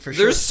For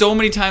sure. There's so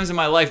many times in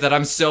my life that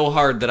I'm so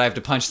hard that I have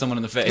to punch someone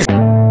in the face.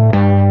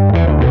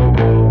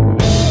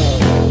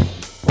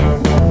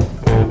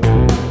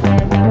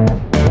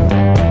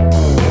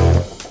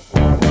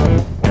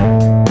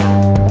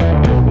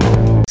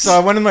 So I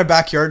went in my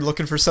backyard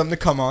looking for something to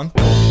come on.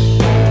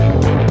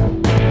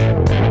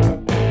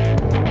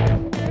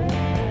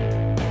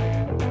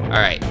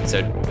 Alright,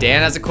 so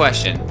Dan has a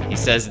question. He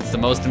says it's the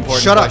most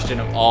important Shut up. question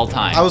of all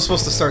time. I was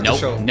supposed to start the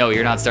show. No,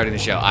 you're not starting the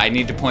show. I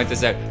need to point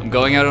this out. I'm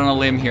going out on a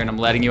limb here and I'm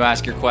letting you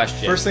ask your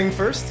question. First thing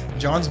first,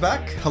 John's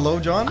back. Hello,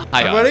 John.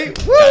 Hi, John.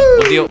 Everybody? Woo!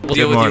 We'll deal with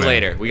you morning.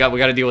 later. We got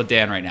to deal with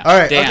Dan right now. All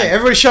right, Dan, okay,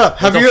 everybody shut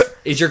up.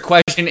 is your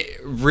question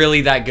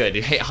really that good?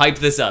 Hey, hype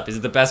this up. Is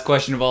it the best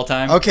question of all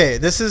time? Okay,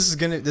 this is a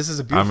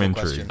beautiful I'm intrigued.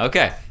 question.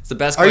 Okay, it's the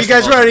best Are question you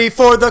guys of all time. ready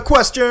for the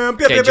question?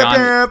 Yep, Okay, yep, John,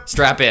 yep, yep.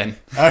 strap in.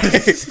 All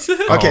right.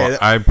 Okay.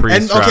 I and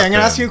pre-strapped okay, I'm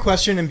gonna ask in. you a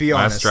question and be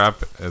My honest. strap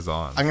is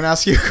on. I'm gonna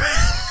ask you.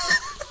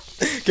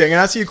 Okay, I'm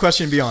gonna ask you a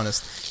question and be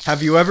honest.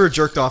 Have you ever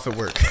jerked off at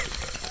work?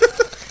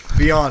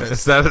 Be Is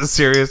honest. that a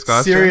serious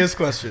question? Serious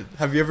question.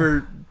 Have you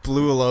ever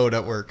blew a load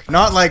at work?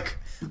 Not like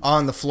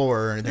on the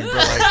floor or anything,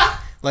 but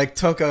like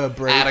took a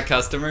break. Add a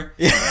customer.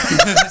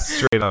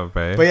 Straight up,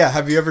 eh? But yeah,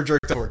 have you ever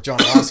jerked at work? John,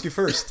 I'll ask you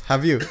first.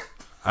 Have you?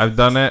 I've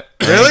done it.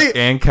 Really?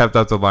 And kept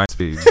up the line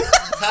speed.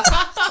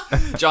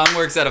 John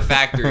works at a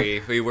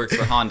factory. He works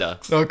for Honda.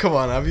 Oh, come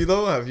on. Have you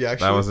though? Have you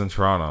actually? That was in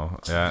Toronto.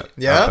 Yeah.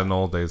 Yeah? Up in the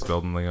old days,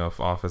 building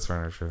office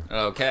furniture.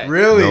 Okay.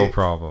 Really? No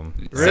problem.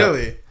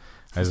 Really?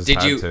 I just Did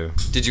had you to.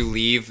 did you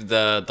leave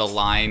the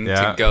line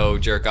Yeah. to go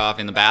jerk off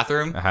in the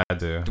bathroom? I had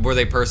to. Were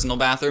they personal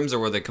bathrooms or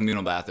were they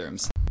communal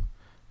bathrooms?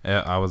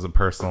 Yeah, I was a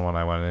personal one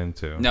I went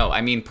into. No,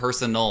 I mean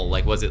personal.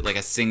 Like, was it like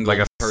a single?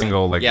 Like a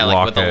single, like, yeah, lock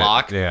like with the it.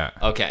 lock. Yeah.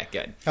 Okay,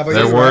 good. How about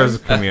There you, was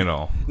Ryan?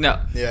 communal. No.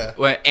 Yeah.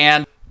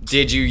 And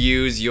did you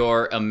use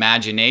your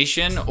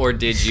imagination or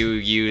did you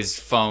use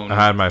phone? I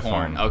had my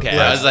porn? phone. Okay,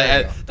 Yeah. I was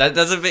like,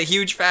 that's a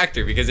huge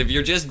factor because if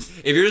you're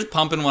just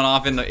pumping one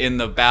off in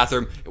the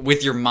bathroom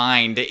with your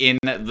mind in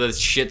the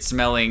shit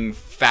smelling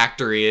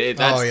factory,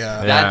 that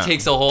Yeah.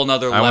 takes a whole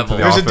nother I went to level.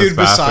 the There's a office dude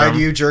beside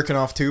bathroom. you jerking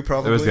off too,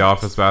 probably. It was the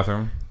office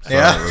bathroom. So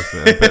Yeah. It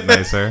was a bit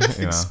nicer,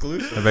 you know.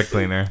 Exclusive. A bit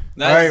cleaner.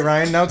 All right,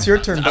 Ryan. Now it's your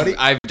turn, buddy.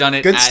 I've done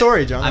it. Good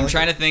story, John. I I'm like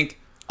trying to think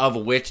of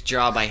which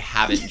job I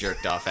haven't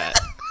jerked off at.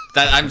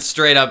 That I'm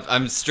straight up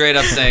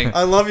saying.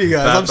 I love you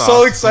guys. That's I'm so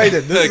awesome.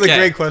 excited. This is a Okay.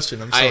 great question.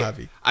 I'm so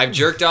happy. I've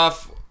jerked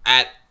off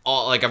at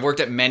all. Like I've worked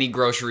at many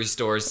grocery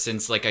stores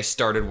since like I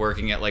started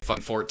working at like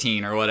fucking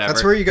 14 or whatever.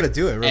 That's where you got to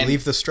do it.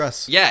 Relieve the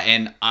stress. Yeah,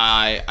 and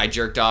I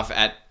jerked off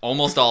at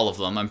almost all of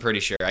them. I'm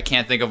pretty sure. I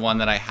can't think of one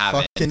that I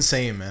haven't. Fucking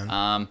same, man.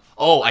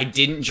 I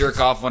didn't jerk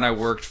off when I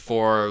worked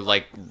for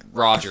like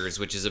Rogers,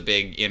 which is a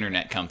big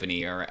internet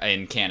company or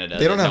in Canada.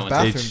 They don't that have no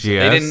one's- bathrooms. HGS.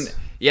 They didn't.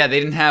 Yeah,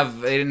 they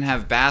didn't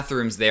have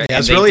bathrooms there. Yeah, and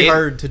it's they really did-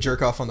 hard to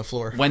jerk off on the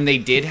floor. When they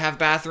did have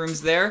bathrooms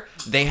there,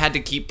 they had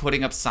to keep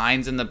putting up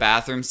signs in the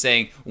bathroom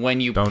saying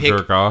when you Don't pick.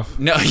 jerk off.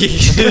 No.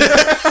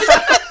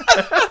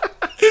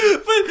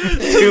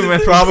 Too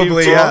many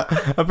Probably, people.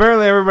 yeah.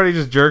 Apparently, everybody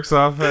just jerks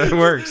off at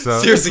work. So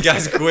Seriously,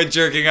 guys, quit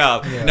jerking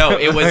off. No,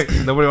 it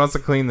was nobody wants to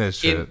clean this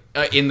shit.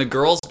 in the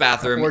girls'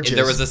 bathroom. Or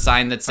There jizz. was a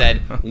sign that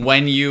said,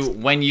 "When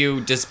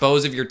you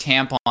dispose of your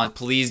tampon,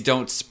 please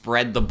don't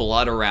spread the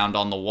blood around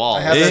on the wall."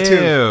 I have that too.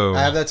 Ew.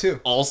 I have that too.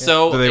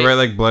 Also, Do they write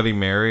like Bloody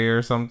Mary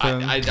or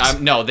something?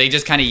 no, they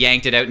just kind of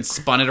yanked it out and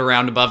spun it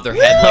around above their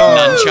head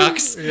like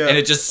nunchucks, Yeah. and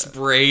it just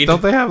sprayed.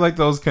 Don't they have like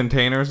those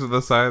containers at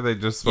the side? They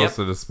just supposed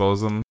Yep. to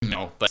dispose them.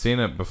 No, but Seen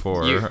it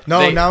before. No,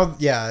 they- now,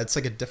 yeah, it's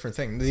like a different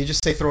thing. They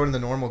just say throw it in the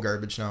normal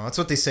garbage now. That's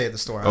what they say at the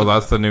store. Oh,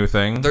 that's the new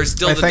thing. there's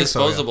still I the think so,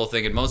 yeah. disposable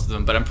thing in most of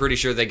them, but I'm pretty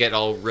sure they get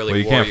all really Well,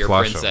 you can't warrior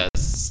flush 'em. princess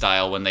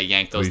style when they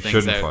yank those you things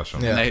shouldn't out. flush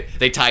 'em. Yeah. And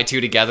they tie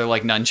two together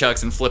like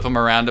nunchucks and flip them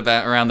around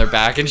around their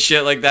back and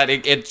shit like that.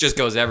 It just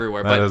goes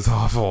everywhere. That but is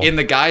awful. in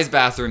the guys'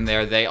 bathroom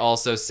there, they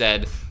also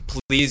said,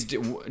 please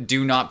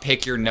do not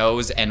pick your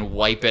nose and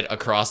wipe it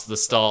across the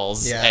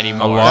stalls Yeah.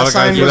 anymore. a lot of That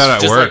guys do sign that was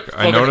at Just work. like, I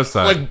fucking, noticed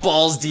that. like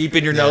balls deep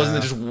in your nose and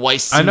then just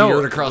white I know.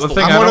 smeared across The the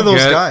thing wall. I'm I one of don't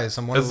those get guys.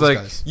 I'm one of is, those like,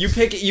 guys. You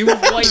pick you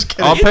wipe.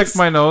 I'll pick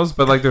my nose,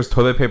 but like there's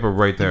toilet paper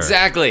right there.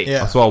 Exactly.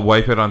 Yeah. So I'll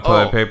wipe it on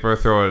toilet Oh. paper,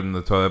 throw it in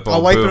the toilet bowl.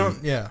 I'll wipe it boom, on-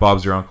 yeah.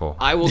 Bob's your uncle.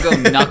 I will go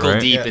knuckle Right?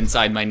 deep Yeah.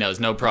 inside my nose,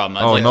 no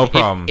problem. Oh, no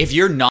problem. If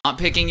you're not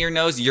picking your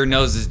nose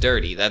is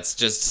dirty. That's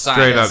just science.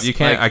 Straight up, you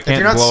can't. Like, I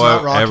you're can't not blow snot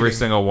out rocketing- every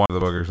single one of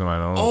the boogers in my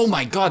nose. oh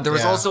my god, there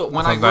was Yeah. also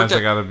when I Sometimes worked I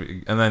at gotta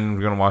be, and then I'm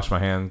gonna wash my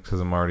hands because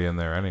I'm already in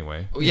there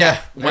anyway. yeah,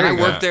 when there I you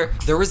go.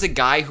 worked there was a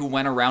guy who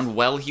went around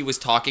while he was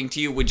talking to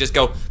you would just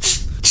go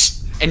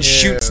and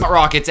shoot snot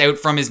rockets out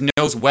from his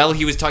nose while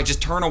he was talking.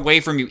 Just turn away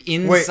from you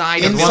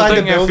inside of inside One the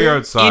thing if building? you're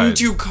outside.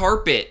 into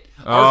carpet.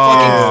 Our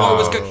fucking floor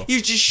was good. He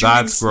was just shooting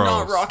That's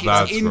snot gross. rockets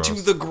That's into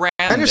gross. the ground.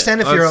 I understand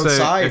if Let's you're say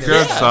outside. If you're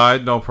Yeah.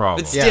 outside, no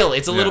problem. But still,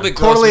 it's a little bit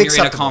gross Totally when you're in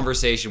a acceptable.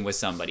 conversation with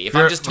somebody. If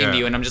You're- I'm just talking to yeah.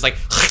 you and I'm just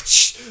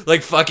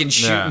like fucking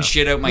shooting Yeah.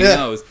 shit out my Yeah.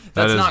 nose, That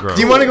that's is not gross. cool.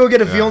 Do you want to go get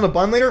a veal Yeah. in a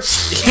bun later?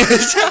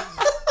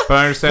 But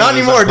I understand Not it's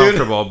anymore, dude.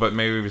 uncomfortable, but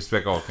maybe we just be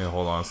like, oh, okay,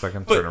 hold on a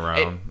second, turn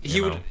around.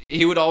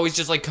 He would always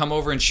just like come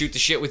over and shoot the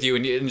shit with you,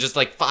 and just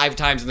like 5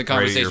 times in the Right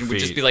at your conversation would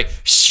just feet. be like,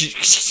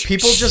 shh.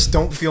 People just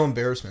don't feel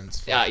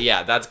embarrassment.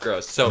 Yeah, that's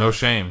gross. So No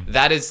shame.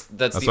 that's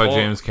That's the why ol-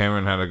 James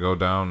Cameron had to go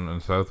down in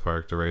South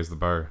Park to raise the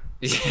bar.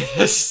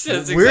 Yes,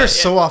 that's We're exact-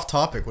 so off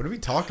topic. What are we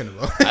talking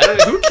about?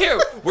 who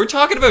cares? We're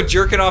talking about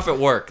jerking off at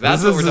work.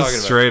 That's This what is we're a talking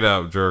about. straight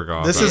up jerk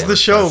off. This at is the work.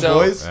 show, So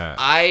boys. Yeah.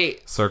 I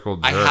Circle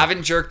jerk.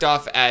 haven't jerked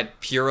off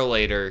at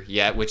Purolator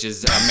yet, which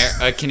is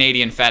a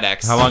Canadian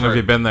FedEx. How long have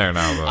you been there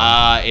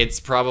now, though? It's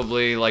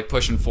probably like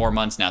pushing 4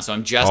 months now, so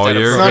I'm just Oh, at a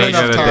you're not gonna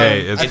enough get a time. day.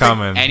 It's I think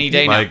coming. any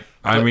day now. Like,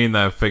 I But- mean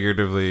that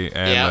figuratively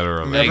and Yeah,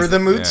 literally. Whenever the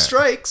mood Yeah.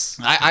 strikes.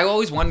 I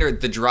always wondered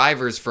the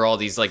drivers for all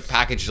these like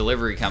package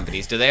delivery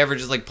companies. Do they ever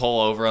just like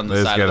pull over on the They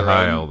just side get of the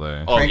high road? all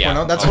day. Oh Crank yeah, one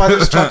out. That's why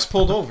there's trucks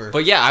pulled over.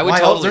 But yeah, I would Why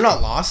else? totally. They're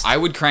not lost. I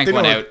would crank They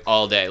one don't- out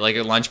all day, like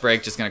a lunch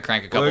break, just gonna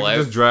crank a Well, couple they can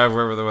out. just drive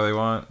wherever the way they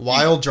want.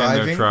 While in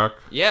driving. their truck.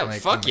 Yeah,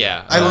 Like, fuck oh my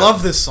yeah. God. I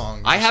love this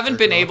song. I haven't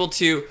been Jerk it able off.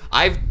 to.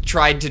 I've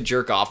tried to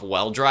jerk off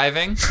while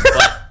driving,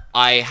 but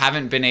I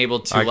haven't been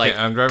able to like.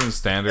 I'm driving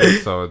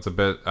standard, so it's a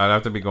bit. I'd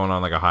have to be going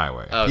on like a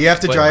highway. Okay, You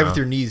have to but- drive with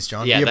your knees,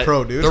 John. Be a that-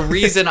 pro, dude. The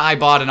reason I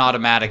bought an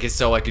automatic is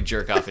so I could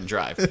jerk off and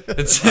drive.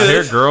 It's, I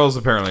hear girls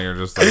apparently are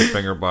just like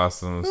finger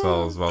blasting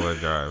themselves while they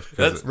drive. 'Cause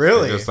That's- they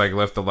Really? just like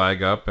lift the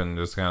leg up and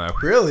just kind of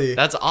Really?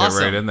 that's get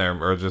awesome. right in there,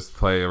 or just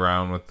play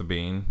around with the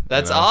bean.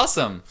 That's you know?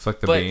 awesome.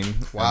 Flick the But bean.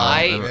 Wow.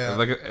 And, Yeah.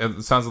 like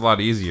it sounds a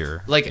lot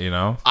easier. Like, you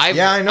know.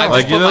 Yeah, I know. I've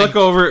Like you put my- look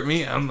over at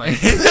me, I'm like,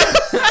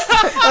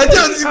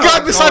 This guy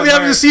beside me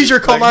having a seizure.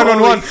 Call Like,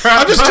 911. holy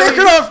crap, I'm just buddy.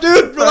 jerking off,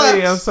 dude. "Buddy,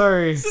 I'm Relax.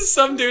 sorry.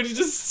 Some dude is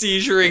just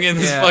seizuring in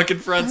this Yeah. fucking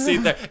front seat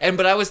there.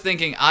 But I was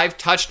thinking, I've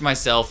touched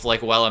myself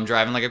like while I'm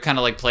driving, like I've kind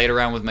of like played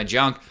around with my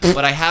junk,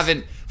 but I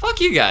haven't. Fuck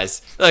you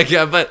guys. Like,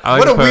 but I like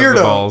What to a play with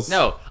the weirdo. balls.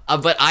 no.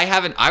 But I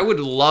haven't. I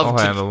would love I'll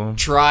handle to 'em.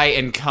 try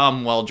and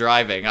come while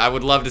driving. I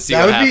would love to see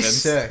That what would be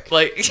happens. sick.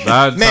 Like,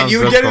 That Man, sounds you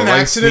would get in difficult. an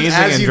Like, accident sneezing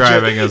as and you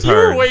driving jizz. is you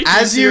were hard. way too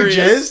As you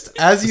serious. jizzed,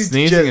 as you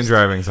Sneezing jizzed. and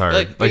driving's hard.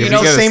 Like, Like, you if know,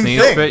 you get a same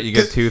sneeze thing. fit, you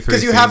get 2-3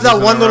 Because you have that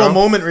sneezes one in a little row.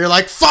 moment where you're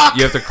like, fuck.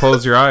 You have to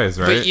close your eyes,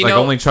 right? you Like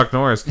know- only Chuck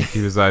Norris can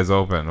keep his eyes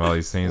open while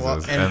he sneezes, Well,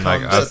 and and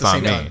like comes at that's the not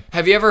same me. time.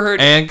 have you ever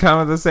heard? And come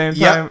at the same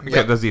Yeah, time.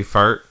 yeah. Does he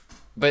fart?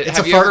 But It's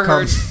have a you fart ever heard?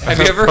 comes. Have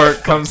you ever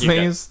Fart comes Fuck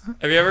you guys. sneeze.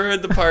 Have you ever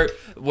heard the part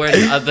when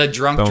the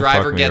drunk Don't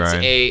driver fuck me, gets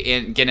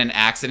Ryan. get in an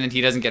accident? He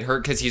doesn't get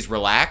hurt because he's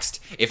relaxed.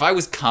 If I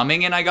was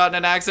coming and I got in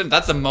an accident,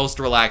 that's the most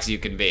relaxed you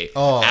can be.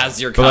 Oh. As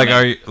you're But coming. like,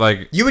 are you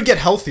like? You would get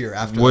healthier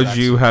after Would that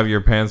you accident. have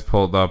your pants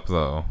pulled up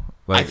though?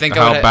 Like, think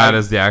I how would- bad I-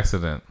 is the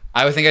accident?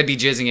 I would think I'd be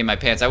jizzing in my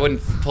pants. I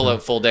wouldn't pull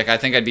out full dick. I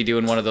think I'd be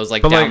doing one of those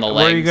like But down like, the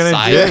where leg are you gonna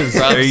side jizz?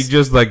 rubs. Are you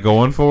just like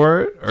going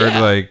for it, or Yeah.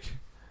 like?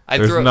 I'd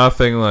There's throw,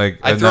 nothing like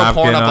a I'd throw napkin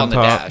porn up on on the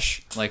top.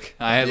 dash. Like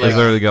I had Yeah. like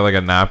Is there like a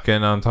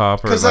napkin on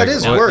top, or 'Cause like that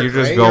is what- work, you're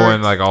just right? going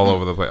You're- like all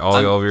over the place, all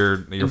I'm- of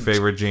your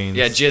favorite jeans.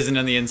 yeah, jizzing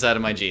on the inside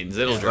of my jeans.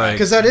 It'll dry. Like-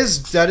 Because that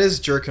is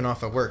jerking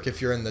off at work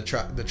if you're in the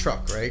truck,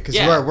 right? Because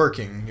Yeah. you are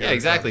working. Yeah,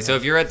 exactly. So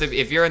if you're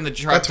in the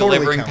truck That totally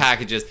delivering counts.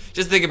 packages,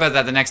 just think about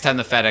that the next time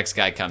the FedEx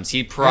guy comes.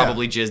 He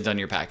probably jizzed on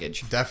your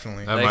package.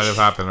 Definitely. That Like- might have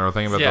happened. Or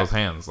think about Yeah. those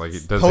hands. Like,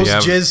 does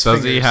Post-jizz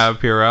he fingers. have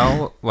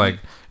Purell? Like,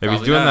 if he's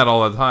Probably doing not. that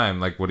all the time,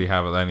 like, would he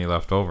have any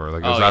left over?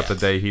 Like, was Oh, that yeah. the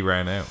day he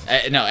ran out?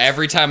 No,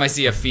 every time I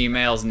see a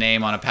female's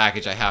name on a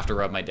package, I have to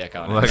rub my dick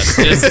on it. Like- That's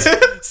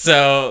just,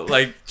 so,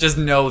 like, just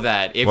know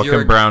that if What you're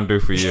can Brown do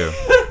for you?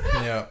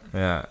 Yeah.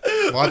 Yeah.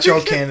 Watch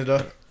out,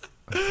 Canada.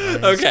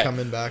 Ryan's Okay.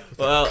 coming back with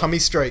Well- a cummy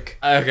strike.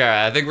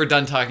 okay, I think we're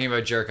done talking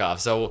about jerk off.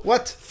 So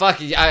What? fuck,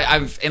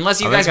 I'm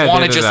unless you I guys think I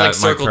want to did just it like at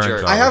my circle current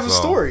jerk. job. I have a well.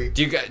 story.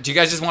 Do you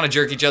guys just want to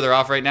jerk each other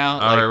off right now?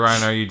 All right, Like,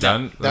 Ryan, are you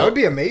done? That would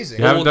be amazing.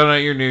 You haven't Well- done it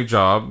at your new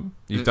job.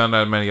 You've done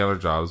that at many other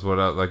jobs. What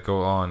else? Like,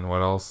 go on.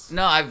 What else?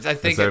 No, I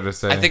think there to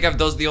say? I think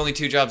those are the only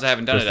two jobs I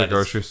haven't done Just it the at. is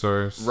grocery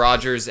stores.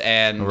 Rogers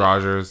and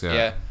Rogers, yeah.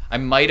 yeah. I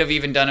might have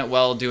even done it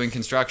while doing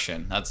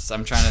construction.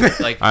 I'm trying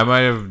to like. I might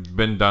have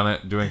been done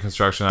it doing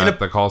construction In at a-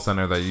 the call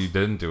center that you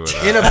didn't do it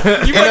at. In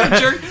a, You might have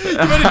jerked. You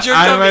might have jerked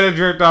I off. might have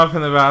jerked off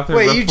in the bathroom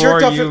Wait, you before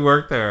jerked off you in-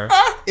 worked there.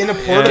 in a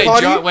porta Okay,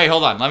 potty. John, wait,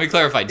 hold on. Let me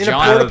clarify. In a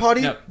John, porta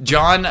potty. no,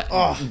 John,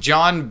 Oh.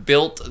 John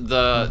built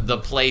the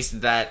place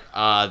that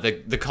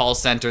the call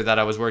center that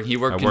I was working. He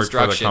worked I worked for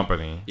the construction.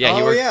 company. Yeah,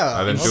 he Oh, worked. yeah.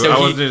 I didn't do So it. I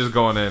he- wasn't just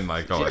going in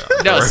like, oh yeah.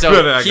 No, I so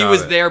got he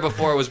was it. there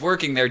before I was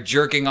working there,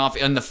 jerking off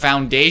in the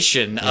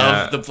foundation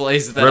Yeah. of the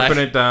place that ripping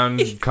I. it down,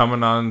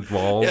 coming on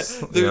walls.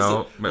 Yeah, you there's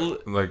know,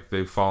 a- like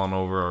they've fallen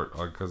over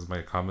because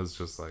my cum is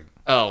just like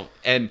Oh,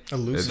 and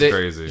Elusive. It's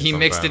crazy he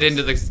mixed it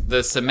sometimes. into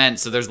the cement,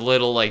 so there's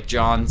little like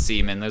John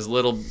semen. There's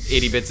little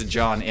itty bits of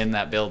John in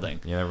that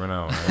building. you never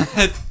know.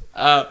 Right?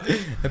 A piece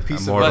of what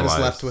is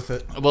Immortalized. left with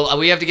it. Well,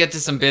 we have to get to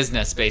some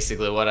business,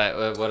 basically. What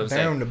I'm Down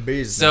saying. to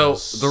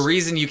business. So the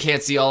reason you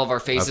can't see all of our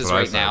faces what I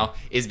right said. now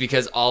is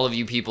because all of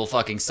you people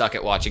fucking suck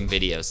at watching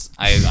videos.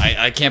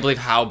 I can't believe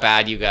how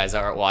bad you guys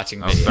are at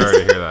watching I'm videos. sorry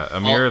to hear that.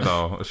 Amir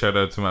though, shout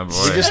out to my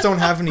boy. we just don't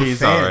have any He's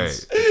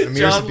fans. Amir's a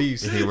John,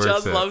 beast. He works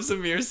John it. loves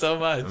Amir so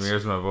much.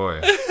 Amir's my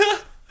boy.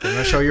 I'm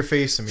gonna show your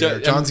face, Amir. Jo-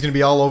 John's gonna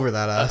be all over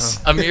that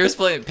ass. Amir's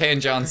paying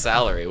John's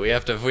salary. We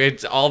have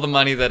all the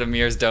money that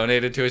Amir's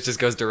donated to us just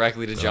goes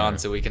directly to John,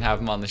 so we can have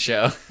him on the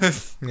show.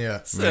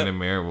 Yeah. Me and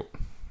Amir.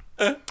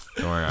 Don't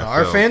worry,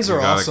 Our fans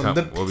are awesome.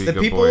 We'll be The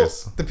good people,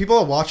 boys. the people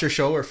that watch our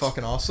show are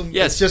fucking awesome.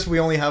 Yes. It's just we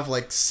only have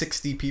like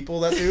 60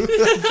 people that do.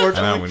 I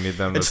Unfortunately, know, we need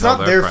them to it's tell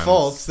not their friends.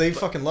 fault. They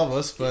fucking love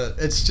us, but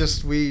it's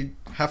just we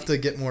have to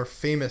get more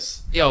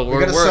famous. Yo, We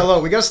gotta sell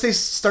out. We gotta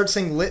start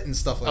saying lit and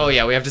stuff like that. Oh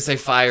yeah, we have to say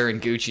fire and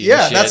Gucci.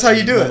 Yeah, and shit. that's how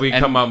you do it. We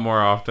And- come up more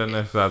often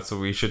if that's what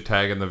we should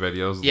tag in the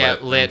videos. Yeah,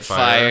 and lit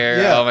fire.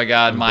 Yeah. Oh my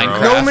god, Bro. Minecraft.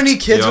 You know how many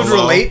kids would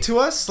YOLO. relate to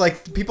us?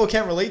 Like people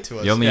can't relate to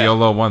us. You only Yeah.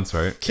 YOLO once,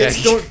 right?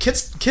 Kids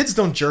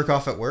don't jerk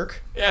off at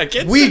work. Yeah,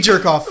 kids. We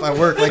jerk off at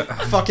work like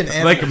fucking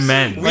animals. Like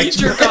men. we like-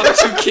 jerk off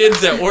to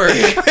kids at work.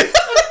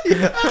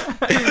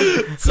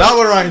 Not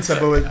what Ryan said,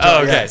 but with,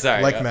 Oh, okay, yeah,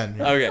 sorry. like men.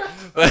 yeah. Okay.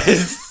 But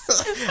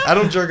I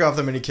don't jerk off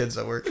that many kids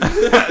at work. No,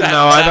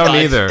 I don't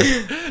much. either.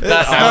 It's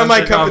That's I not don't my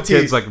jerk cup off of tea.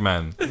 kids like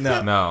men.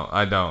 No. No,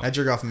 I don't. I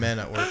jerk off men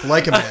at work,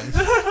 like a man.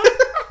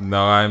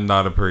 No, I'm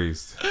not a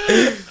priest.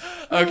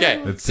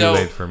 okay, It's too so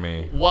late for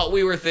me. what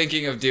we were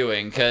thinking of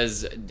doing,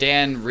 because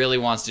Dan really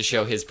wants to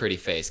show his pretty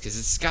face, because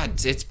it's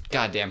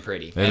goddamn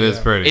pretty. It is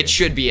pretty. It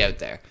should be out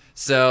there.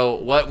 So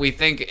what we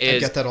think I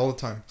is, get that all the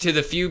time. to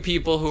the few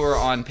people who are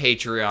on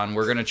Patreon,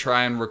 we're gonna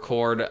try and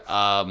record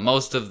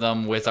most of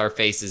them with our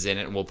faces in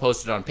it, and we'll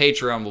post it on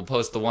Patreon. We'll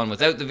post the one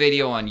without the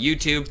video on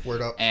YouTube.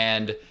 Word up.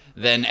 And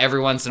then every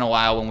once in a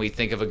while, when we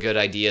think of a good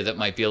idea that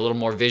might be a little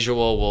more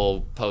visual,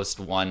 we'll post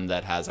one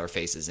that has our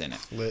faces in it.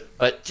 Lit.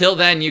 But till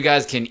then, you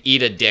guys can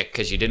eat a dick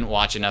because you didn't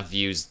watch enough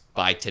views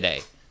by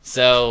today.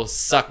 So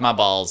suck my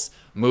balls.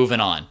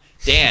 Moving on.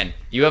 Dan,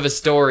 you have a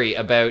story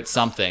about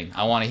something.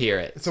 I want to hear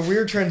it. It's a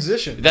weird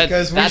transition That-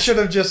 because we that's- should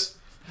have just.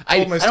 I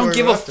told my don't story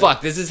give a after.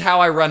 fuck. This is how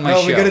I run my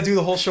No, show. we gotta do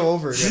the whole show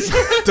over again.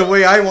 The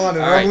way I want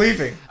it. All Or right. I'm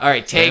leaving. All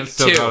right, take Dan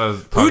still two. gotta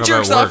talk Who about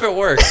jerks work. off at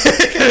work?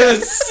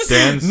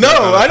 Dan's No, still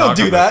gotta I don't talk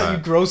do about that.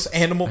 You gross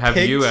animal Have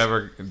pigs. you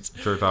ever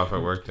jerked off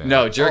at work, Dan?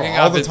 No, jerking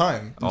all off the is-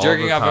 time. All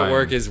Jerking the off at time.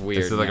 work is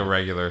weird. This is like a now.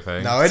 regular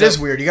thing. No, it So- is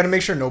weird. You gotta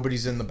make sure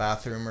nobody's in the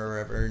bathroom or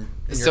wherever in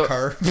your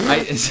car.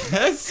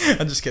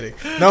 I'm just kidding.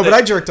 No, but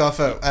I jerked off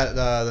at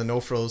the No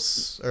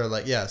Frills or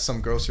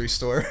some grocery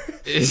store.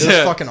 It was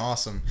fucking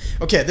awesome.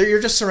 Okay,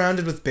 you're just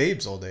surrounded with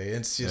babes all day.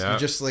 It's just Yeah. you're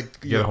just like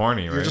You get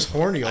horny, You're right? just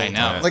horny all I the know.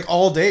 time. Like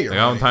all day you're I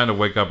got horny. time to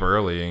wake up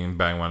early and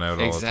bang one out all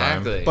the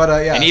Exactly. time.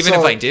 But, yeah, and even so-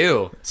 if I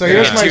do, so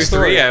here's yeah. my 2,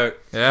 story. 3 out.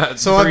 Yeah,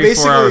 So I 3-4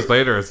 basically- hours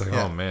later, it's like,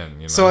 Yeah. oh man,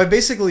 you know. So I've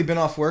basically been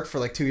off work for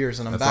like 2 years,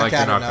 and I'm That's back like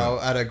at you're it not now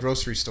gonna- at a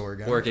grocery store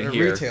again. Working Or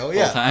here retail, full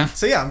yeah. time.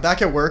 So yeah, I'm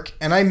back at work,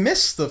 and I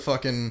miss the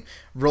fucking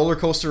roller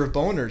coaster of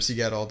boners you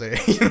get all day.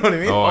 You know what I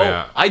mean? Oh,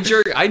 yeah. I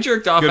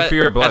jerked off Good for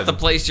your at blood. the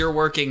place you're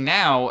working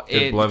now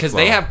Good blood because flow.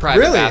 they have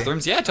private Really?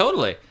 bathrooms. Yeah,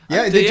 totally.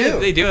 Yeah, they do.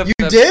 They do. Have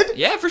You did?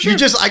 Yeah, for sure. You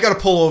just, I gotta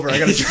pull over. I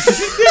gotta.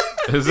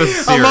 Is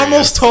this I'm serious?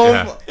 almost home.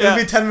 Yeah. It'll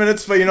be 10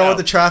 minutes, but you know No. what?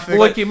 The traffic. Well,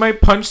 like you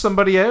might punch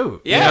somebody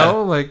out. Yeah. You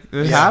know, like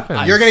it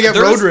happens. You're gonna get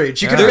There's- road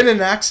rage. You could Yeah. have been in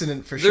an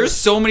accident for sure. There's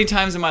so many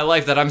times in my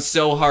life that I'm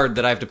so hard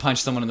that I have to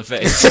punch someone in the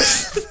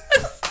face.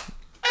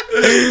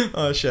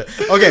 Oh shit.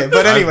 Okay,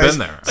 but I've anyways. been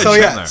there. So I've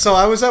been yeah, there. so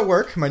I was at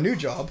work, my new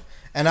job,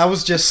 and I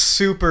was just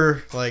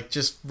super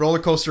just roller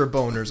coaster of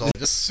boners, all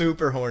just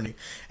super horny,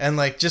 and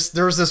just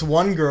there was this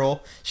one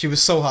girl. She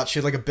was so hot. She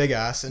had like a big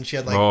ass, and she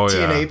had like Oh,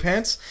 TNA yeah.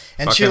 pants,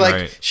 and Fucking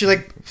right. she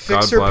fixed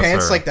God her bless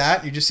pants her. like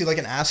that. You just see like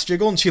an ass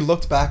jiggle, and she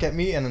looked back at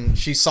me, and then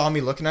she saw me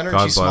looking at her,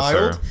 God and she bless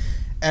smiled. her.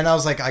 And I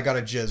was like, I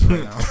gotta jizz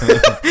right now.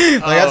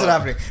 That's what's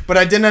happening. But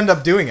I didn't end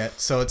up doing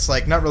it, so it's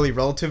like not really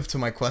relative to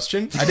my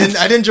question. I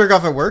didn't jerk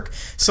off at work,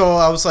 so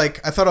I was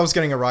like, I thought I was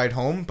getting a ride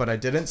home, but I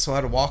didn't. So I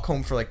had to walk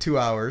home for like 2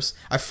 hours.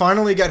 I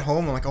finally get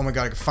home. I'm like, oh my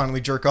god, I can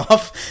finally jerk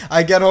off.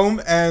 I get home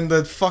and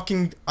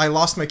I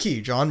lost my key.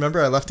 John,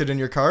 remember I left it in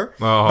your car?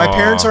 Oh. My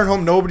parents aren't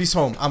home. Nobody's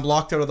home. I'm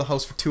locked out of the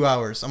house for 2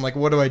 hours. I'm like,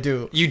 what do I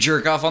do? You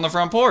jerk off on the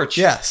front porch.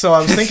 Yeah, so I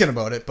was thinking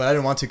about it, but I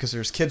didn't want to because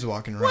there's kids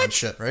walking around and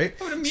shit, right?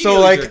 I would immediately So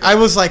like, jerk I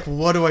was like,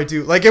 what do I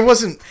do? Like, it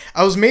wasn't.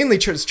 I was mainly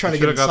just trying to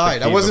get should've got the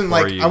inside. I key wasn't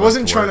before like, you I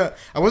wasn't went to trying work.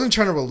 to. I wasn't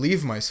trying to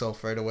relieve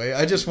myself right away.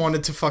 I just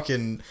wanted to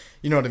fucking,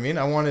 you know what I mean?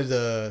 I wanted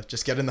to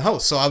just get in the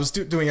house. So I was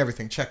doing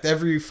everything. Checked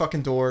every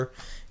fucking door.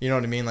 You know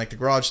what I mean? Like the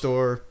garage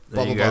door.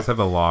 Blah you blah guys blah. have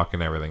the lock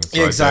and everything. So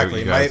Yeah, I doubt exactly.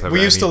 you guys have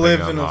We used to anything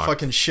live in a unlocked.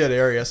 fucking shit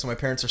area, so my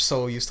parents are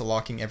so used to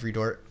locking every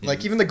door.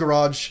 Like even the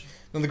garage.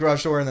 Then the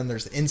garage door, and then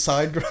there's the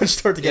inside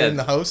garage door to get Yeah, in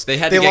the house. they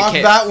had to get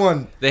locked that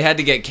one. They had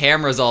to get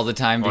cameras all the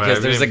time Oh, because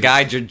I there's a mean-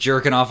 guy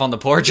jerking off on the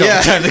porch all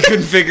Yeah. the time. They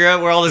couldn't figure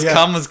out where all this Yeah.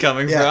 cum was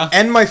coming Yeah, from.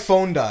 and my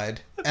phone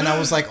died, and I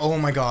was like, "Oh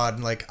my god!"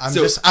 Like I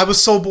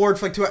was so bored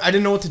for like 2 hours. I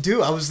didn't know what to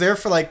do. I was there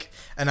for like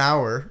an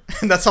hour,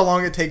 and that's how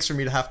long it takes for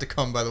me to have to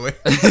come. By the way,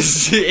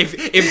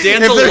 if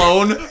Dan's If there-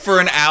 alone for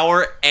an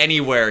hour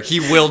anywhere, he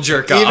will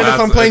jerk off. Even if I'm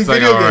That's- playing it's like,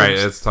 video all right,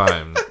 games. it's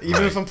time.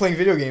 even if I'm playing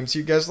video games,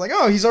 you guys are like,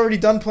 "Oh, he's already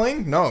done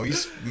playing." No,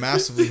 he's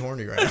massively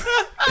horny right now.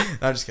 No,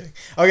 I'm just kidding.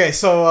 Okay,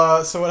 so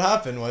what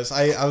happened was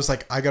I was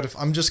like,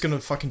 I'm just gonna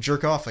fucking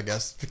jerk off, I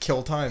guess, to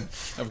kill time.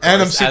 Of And I'm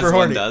course, super as one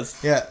horny.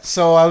 does. Yeah,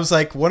 so I was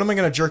like, what am I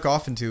gonna jerk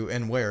off into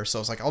and where? So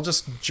I was like, I'll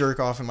just jerk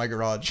off in my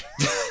garage.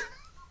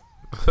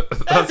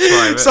 That's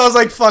private. So I was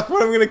like, fuck,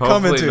 what am I gonna come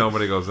Hopefully into?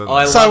 nobody goes in Oh,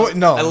 I there. So I love, w-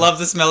 no. I love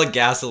the smell of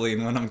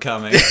gasoline when I'm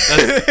coming.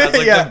 That's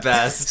like Yeah. the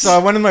best. So I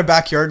went in my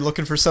backyard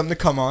looking for something to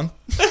come on.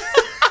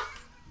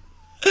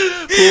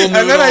 Pool And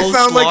then I noodles,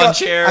 found lawn like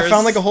chairs.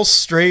 a whole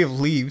stray of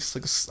leaves,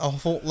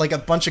 like a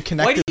bunch of Why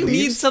connected do you need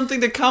leaves.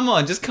 something to come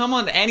on? Just come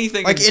on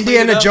anything. Like and clean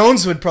Indiana it up.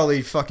 Jones would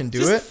probably fucking do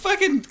Just it.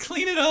 fucking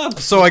clean it up.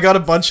 So I got a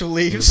bunch of You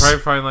leaves. probably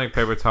find like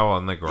paper towel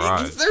in the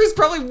garage. There's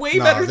probably way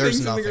No, better there's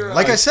things nothing. in the garage.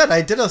 Like I said,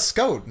 I did a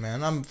scout,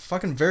 man. I'm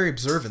fucking very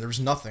observant. There was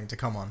nothing to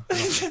come on.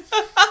 Nothing.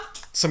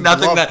 Some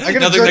Nothing glove. that- I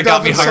could've nothing that jerked got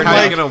off me in So hard. some, how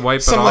are you like- gonna wipe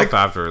it some, off like,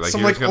 after? Like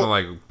some, you're just like, gonna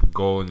like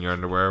go in your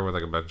underwear with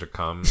like a bunch of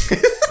cum,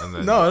 and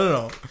then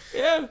No.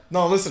 yeah.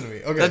 No, listen to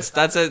me. Okay.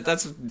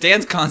 That's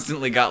Dan's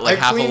constantly got like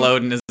I half cleaned- a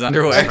load in his I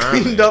underwear.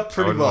 cleaned up I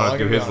pretty wouldn't well. want I to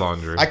do gotta be his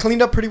honest. laundry. I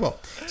cleaned up pretty well.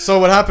 So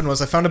what happened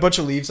was I found a bunch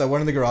of leaves. I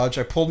went in the garage.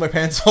 I pulled my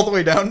pants all the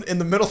way down in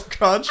the middle of the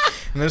garage,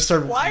 and then I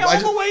started. Why I all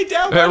just- the way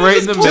down? Yeah, Why right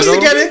not in the just just pull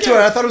to middle? get into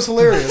it, I thought it was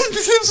hilarious.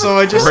 So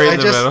Right in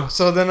the middle.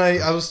 so then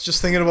I was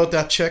just thinking about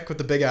that chick with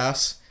the big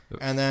ass,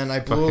 and then I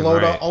blew a Fucking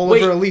load right. all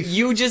Wait, over a leaf.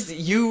 you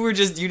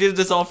did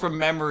this all from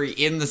memory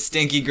in the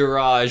stinky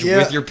garage Yeah.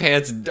 with your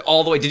pants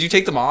all the way. Did you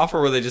take them off or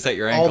were they just at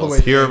your All ankles? the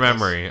way. Pure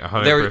memory,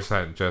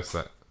 100%. Just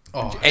that.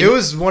 Oh, And- it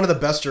was one of the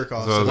best jerk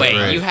offs. So Wait,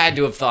 Right. you had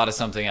to have thought of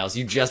something else.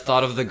 You just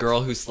thought of the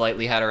girl who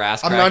slightly had her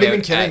ass I'm crack not even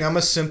out kidding. at- I'm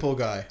a simple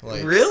guy.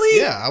 Like Really?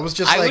 Yeah, I was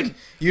just I like, would-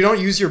 you don't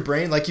use your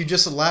brain. Like you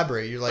just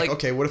elaborate. You're like, Like-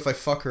 okay, what if I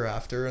fuck her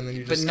after? And then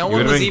you But just. no You one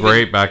would have was been even.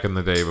 great back in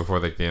the day before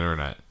like the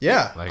internet.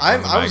 Yeah, Like, I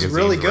when the was magazines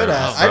really good were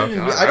at. out. I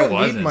didn't. God, I don't I need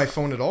wasn't. my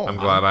phone at all. I'm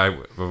glad I've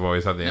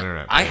always had the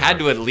internet. I had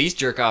to at least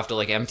jerk off to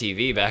like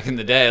MTV back in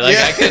the day. Like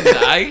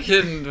Yeah. I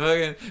couldn't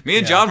fucking. Me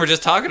and John were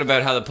just talking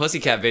about how the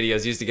Pussycat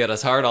videos used to get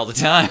us hard all the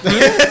time.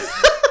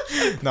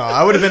 No,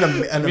 I would have been an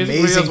Music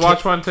amazing. videos,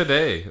 watch one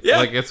today. Yeah.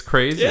 Like it's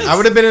crazy. Yes. I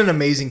would have been an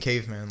amazing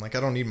caveman. Like I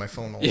don't need my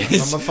phone. All the time.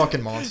 Yes. I'm a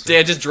fucking monster.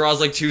 Dan just draws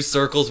like two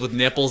circles with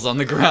nipples on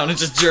the ground and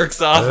just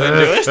jerks off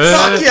into it.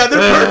 Fuck yeah,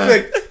 they're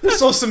perfect. They're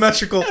so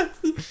symmetrical.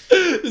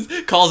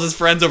 Calls his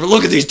friends over.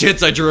 Look at these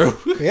tits I drew.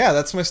 Yeah,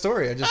 that's my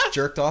story. I just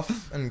jerked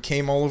off and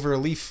came all over a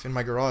leaf in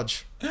my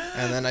garage,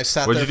 and then I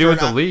sat What'd there. you do for with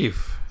the an-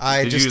 leaf?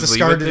 I Did you just leave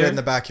discarded it there? in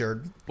the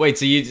backyard. Wait,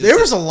 so you? There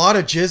was a lot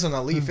of jizz on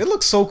that leaf. It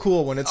looks so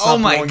cool when it's Oh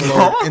not my blowing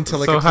God. low into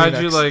like So a how'd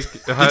Kleenex. you like?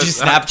 Did you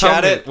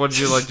Snapchat it? Would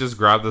you like just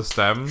grab the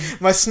stem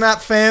my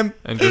snap fam?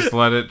 and just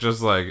let it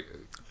just like?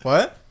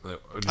 What? did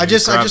I you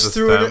just grab the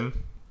threw it-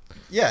 stem?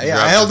 Yeah, You yeah. I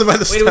grabbed held the- it by the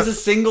Wait, stem. it was a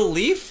single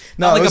leaf?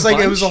 No, Not it was like it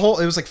bunch? was a whole.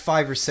 It was like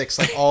 5 or 6,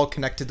 like all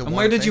connected to And one.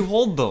 where did thing. you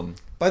hold them?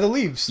 By the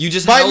leaves. You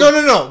just by held-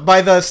 no,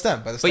 by the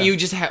stem. By the stem. But you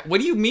just what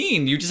do you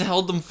mean? You just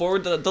held them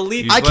forward the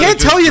leaf? You I just let can't it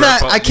just tell you drip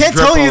that. all- I can't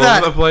drip tell you all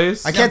that. over the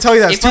place? I can't tell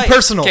you that. It's too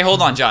personal. Okay,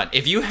 hold on, John.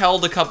 If you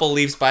held a couple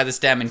leaves by the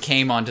stem and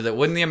came onto the,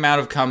 wouldn't the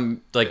amount of cum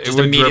like It just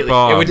would drip immediately?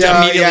 off. It would Yeah,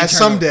 immediately yeah. turn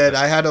Some over. did.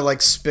 I had to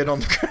like spit on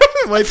the ground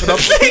and wipe it up.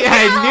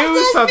 I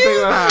knew something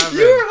would happen.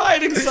 You were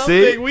hiding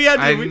something. We had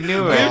to. I we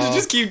knew we it. had to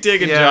just keep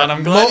digging, Yeah. John.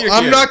 I'm glad you're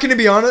I'm here. not going to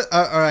be honest, or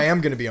I am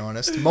going to be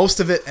honest.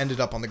 Most of it ended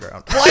up on the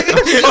ground. Why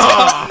didn't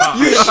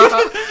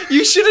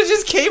you should have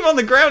just came on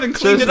the ground and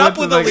cleaned Just it up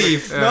with with a the, like,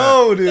 leaf. yeah.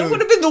 No, dude. That would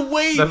have been the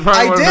way. That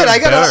probably I would've did. been I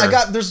better.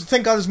 got.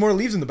 Thank God, there's more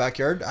leaves in the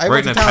backyard. I right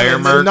went in to a town tire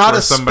and mark not where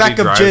a somebody speck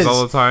of drives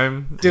all jizz, the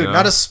time. dude. you know?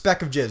 Not a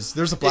speck of jizz.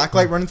 There's a black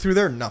light running through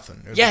there.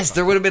 Nothing. There's Yes,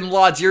 there would have been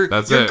lots. Your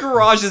That's your it.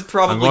 garage is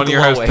probably I'm going to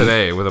your glowing. house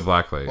today with a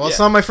black light. Well, it's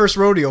not my first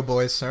rodeo,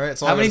 boys. All right.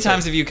 It's all How I many gotta say.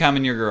 times have you come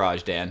in your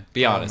garage, Dan?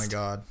 Be Oh honest. my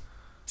God.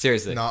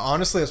 Seriously. No,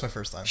 honestly, that's my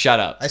first time. Shut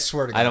up. I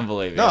swear to God. I don't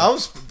believe you. No, I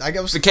was. I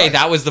was Okay, surprised.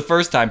 that was the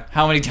first time.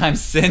 How many times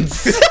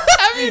since?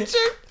 have you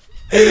jerked?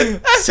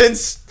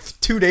 Since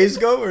 2 days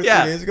ago or 3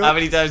 Yeah. days ago. How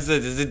many times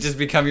since? Does it just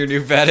become your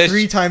new fetish?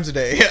 3 times a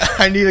day.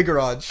 I need a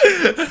garage.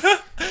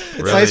 It's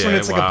Really? nice when Yeah,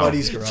 it's like a wow.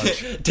 buddy's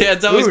garage.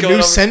 Dan's Ooh, always going new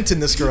over. scent in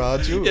this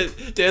garage. Ooh.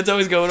 Dan's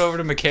always going over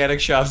to mechanic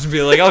shops and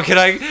be like, "Oh, can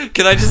I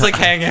just like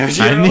hang out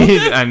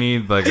here? I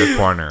need like a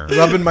corner.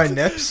 Rubbing my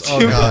nips. Oh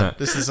God,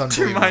 this is Do you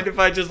unbelievable. mind if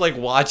I just like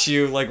watch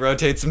you like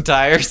rotate some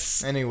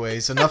tires?"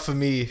 Anyways, enough of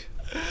me.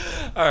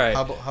 All right.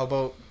 How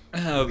about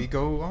we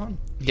go on?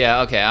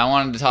 Yeah, okay. I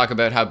wanted to talk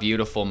about how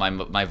beautiful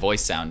my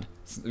voice sound,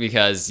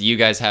 because you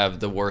guys have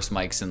the worst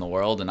mics in the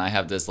world, and I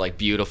have this like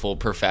beautiful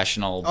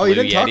professional. Oh, you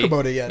Blue didn't talk Yeti.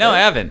 about it yet, No, eh? I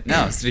haven't.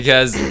 No, it's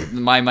because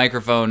my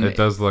microphone. It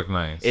does look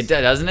nice. It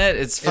does, doesn't it?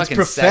 It's fucking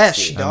profesh,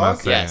 sexy. dog. I'm not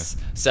saying. Yes.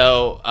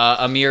 So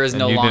Amir is And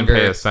no you longer.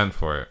 didn't pay a cent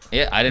for it.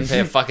 Yeah, I didn't pay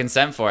a fucking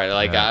cent for it.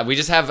 Like Yeah. we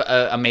just have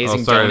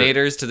amazing Oh, sorry.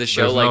 donators to the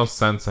show. There's Like no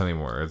cents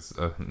anymore. It's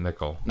a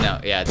nickel. no,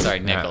 yeah, sorry,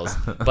 Yeah. nickels.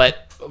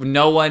 But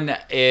no one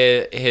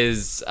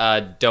is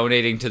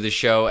donating to the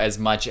show as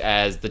much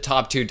as the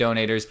top 2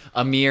 donators,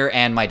 Amir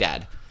and my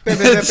dad.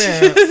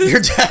 Your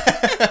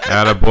dad.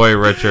 Atta boy,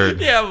 Richard.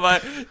 Yeah,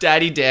 my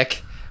daddy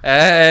Dick.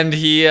 And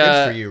he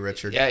Good for you,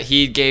 Richard. Yeah,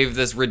 he gave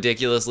this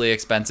ridiculously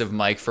expensive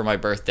mic for my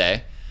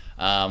birthday.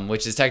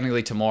 which is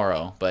technically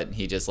tomorrow, but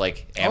he just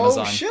like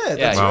Amazon. Oh, shit, Yeah,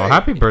 that's Wow, right.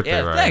 happy birthday, yeah.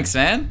 Ryan. Thanks,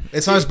 man.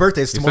 It's not his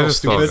birthday. It's You tomorrow, said it's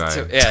stupid.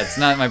 fall guy. Yeah, it's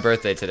not my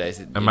birthday today.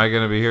 Am I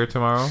gonna be here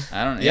tomorrow?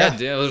 I don't. Yeah. Yeah,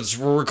 dude,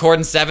 we're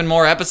recording 7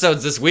 more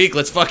episodes this week.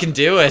 Let's fucking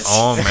do it.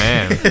 Oh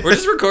man, We're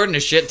just recording a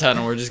shit ton,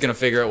 and we're just gonna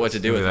figure out what to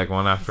do It'll with be it. like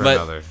one after But-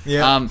 another.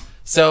 Yeah.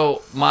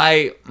 So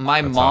my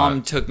mom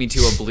hot. took me to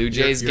a Blue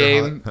Jays You're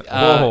game. hot.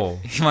 Whoa.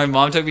 My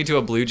mom took me to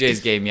a Blue Jays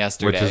game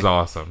yesterday, Which is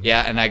awesome.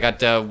 Yeah, and I got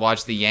to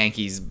watch the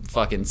Yankees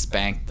fucking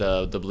spank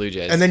the Blue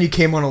Jays. And then you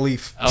came on a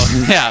Leaf.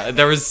 oh yeah,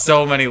 there was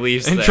so many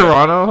Leafs In there.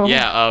 Toronto?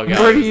 Yeah. Oh god.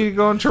 Where do you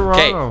go in Okay,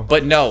 Toronto?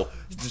 but no.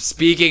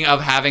 Speaking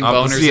of having Up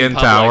the boners CN in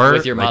public Tower?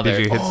 with your Like, mother,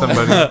 did you hit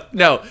somebody?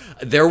 no,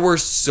 there were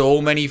so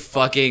many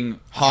fucking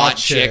hot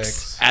chicks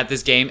chicks. at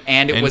this game,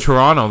 and it In was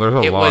Toronto, there's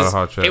a it lot was of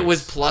hot chicks. it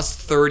was plus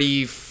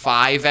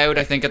 35 out,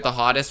 I think, at the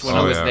hottest when I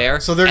Oh, was yeah. there.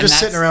 So they're And just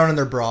that's- sitting around in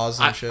their bras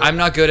and shit. I'm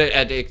not good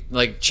at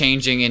like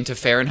changing into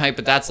Fahrenheit,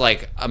 but that's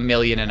like 1.5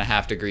 million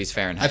degrees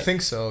Fahrenheit. I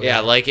think so. Yeah,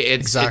 like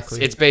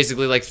Exactly. it's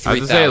basically like I have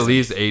to say at 3,000.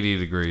 least 80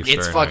 degrees.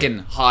 It's Fahrenheit. fucking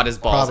hot as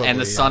balls, and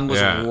the Probably, sun was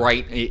yeah.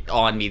 right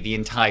on me the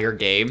entire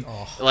game.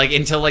 Oh. Like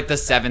until like the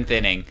 7th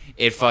inning,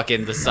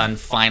 the sun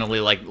finally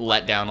like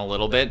let down a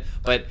little bit.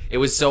 But it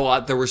was so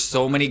hot. There were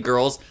so many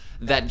girls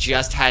that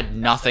just had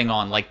nothing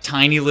on, like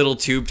tiny little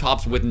tube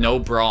tops with no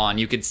bra on.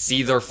 You could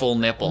see their full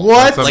nipple.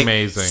 What? That's Like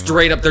amazing.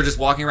 straight up, they're just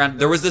walking around.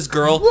 There was this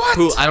girl What?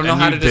 who I don't know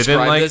And how you to didn't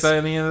describe like this.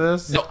 any of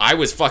this? No, I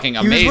was fucking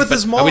was amazed. with but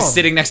his I was mom.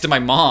 sitting next to my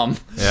mom.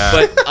 Yeah.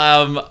 But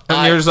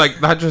And you're just like,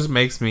 that just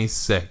makes me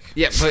sick.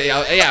 yeah, but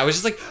yeah, I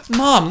was just like,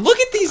 Mom, look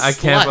at these. I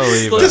can't sluts."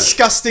 believe Look- it.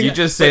 Disgusting. You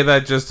just say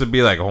that just to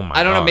be like, oh my god.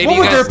 I don't know, maybe What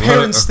you would guys- their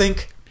parents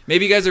think?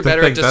 Maybe you guys are To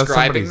better at think that's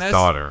describing somebody's this.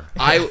 daughter.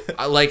 I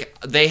like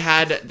they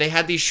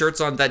had these shirts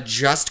on that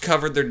just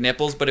covered their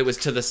nipples, but it was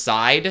to the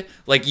side.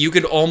 Like you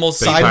could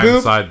almost Big Side time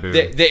boob? Side boob.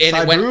 and Side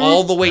it went boob?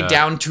 all the way Yeah.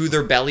 down to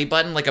their belly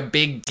button, like a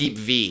big deep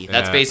V.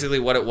 That's Yeah. basically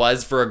what it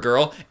was for a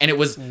girl, and it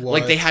was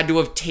like What? they had to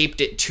have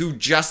taped it to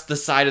just the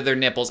side of their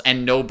nipples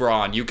and no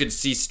bra on. You could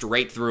see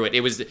straight through it.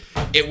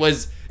 It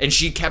was, and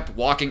she kept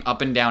walking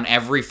up and down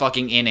every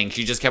fucking inning.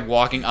 She just kept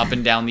walking up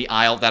and down the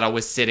aisle that I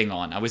was sitting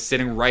on. I was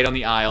sitting right on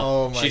the aisle.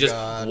 Oh my she just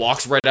God.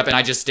 walks right up, and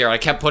I just stare. I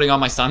kept putting on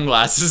my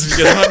sunglasses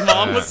because my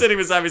mom was sitting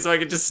beside me, so I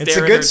could just stare. It's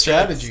a at good her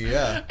strategy, tits.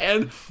 yeah.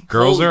 And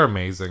Girls holy- are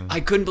amazing. I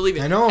couldn't believe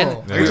it. I know.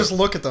 And I Yeah. just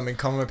look at them and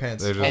come in my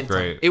pants. They're just and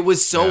great. it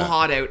was so Yeah.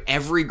 hot out.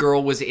 Every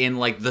girl was in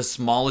like the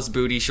smallest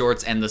booty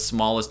shorts and the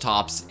smallest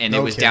tops, and it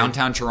No was kidding.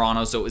 downtown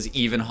Toronto, so it was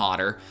even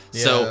hotter.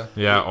 So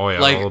Yeah, oh yeah,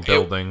 Like, all it- the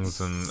buildings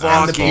and Fuck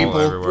asphalt people,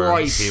 everywhere.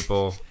 right.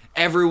 People.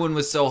 everyone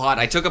was so hot.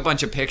 I took a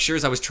bunch of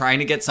pictures. I was trying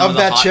to get some of, Of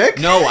the that hot. chick?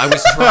 No, I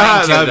was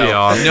trying to. That'd be though.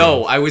 awesome.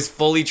 No, I was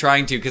fully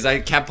trying to because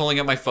I kept pulling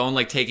up my phone,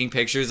 like taking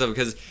pictures of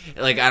because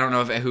like I don't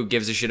know who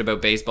gives a shit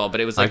about baseball,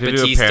 but it was I like could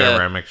Batista. do a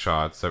panoramic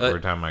shots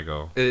every time I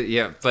go.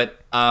 Yeah, but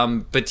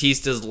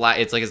Batista's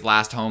it's like his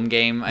last home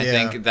game, I Yeah.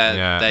 think that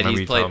Yeah, that remember he's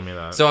you played. telling me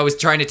that. So I was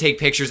trying to take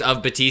pictures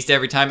of Batista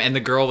every time, and the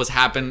girl was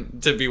happened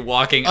to be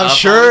walking Oh, up. all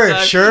sure, the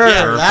time. sure,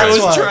 Yeah, I that's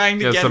was why. trying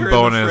to Get get some her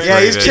bonus in the Yeah,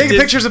 frame. he's It taking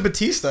did- pictures of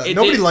Batista. it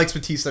Nobody did- likes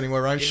Batista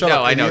anymore, Ryan. Shut no,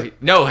 up. I know. idiot.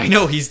 No, I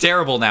know. He's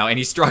terrible now, and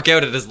he struck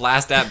out at his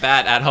last at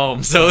bat at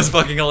home, so it was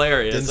fucking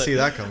hilarious. Didn't see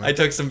that coming. I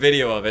took some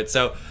video of it,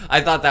 so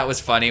I thought that was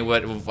funny.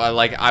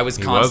 Like I was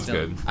He was constant.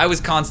 good. I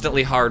was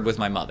constantly hard with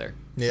my mother.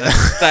 Yeah.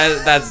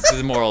 That's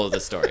the moral of the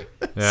story.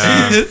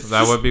 Yeah,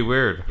 that would be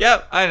weird.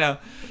 Yep, I know.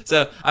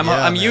 So I'm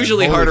Yeah, I'm man.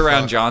 usually Holy hard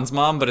around fuck. John's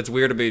mom, but it's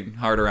weird to be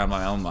hard around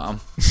my own mom.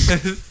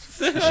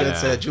 Shit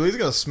said, Julie's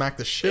gonna smack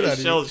the shit out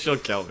of you. she'll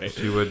kill me.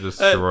 She would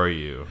destroy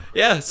you.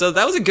 Yeah, so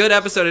that was a good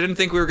episode. I didn't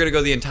think we were gonna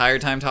go the entire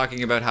time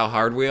talking about how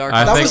hard we are.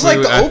 I That think was like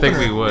we, the I think opener.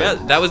 we would. Yeah,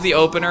 that was the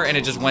opener, and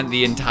it just went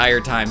the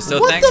entire time. So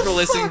What thanks the for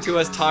listening fuck? to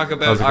us talk That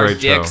about was a our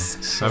great show.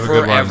 dicks Have a good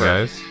one, forever.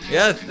 guys.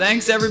 Yeah,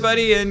 thanks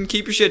everybody, and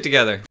keep your shit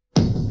together.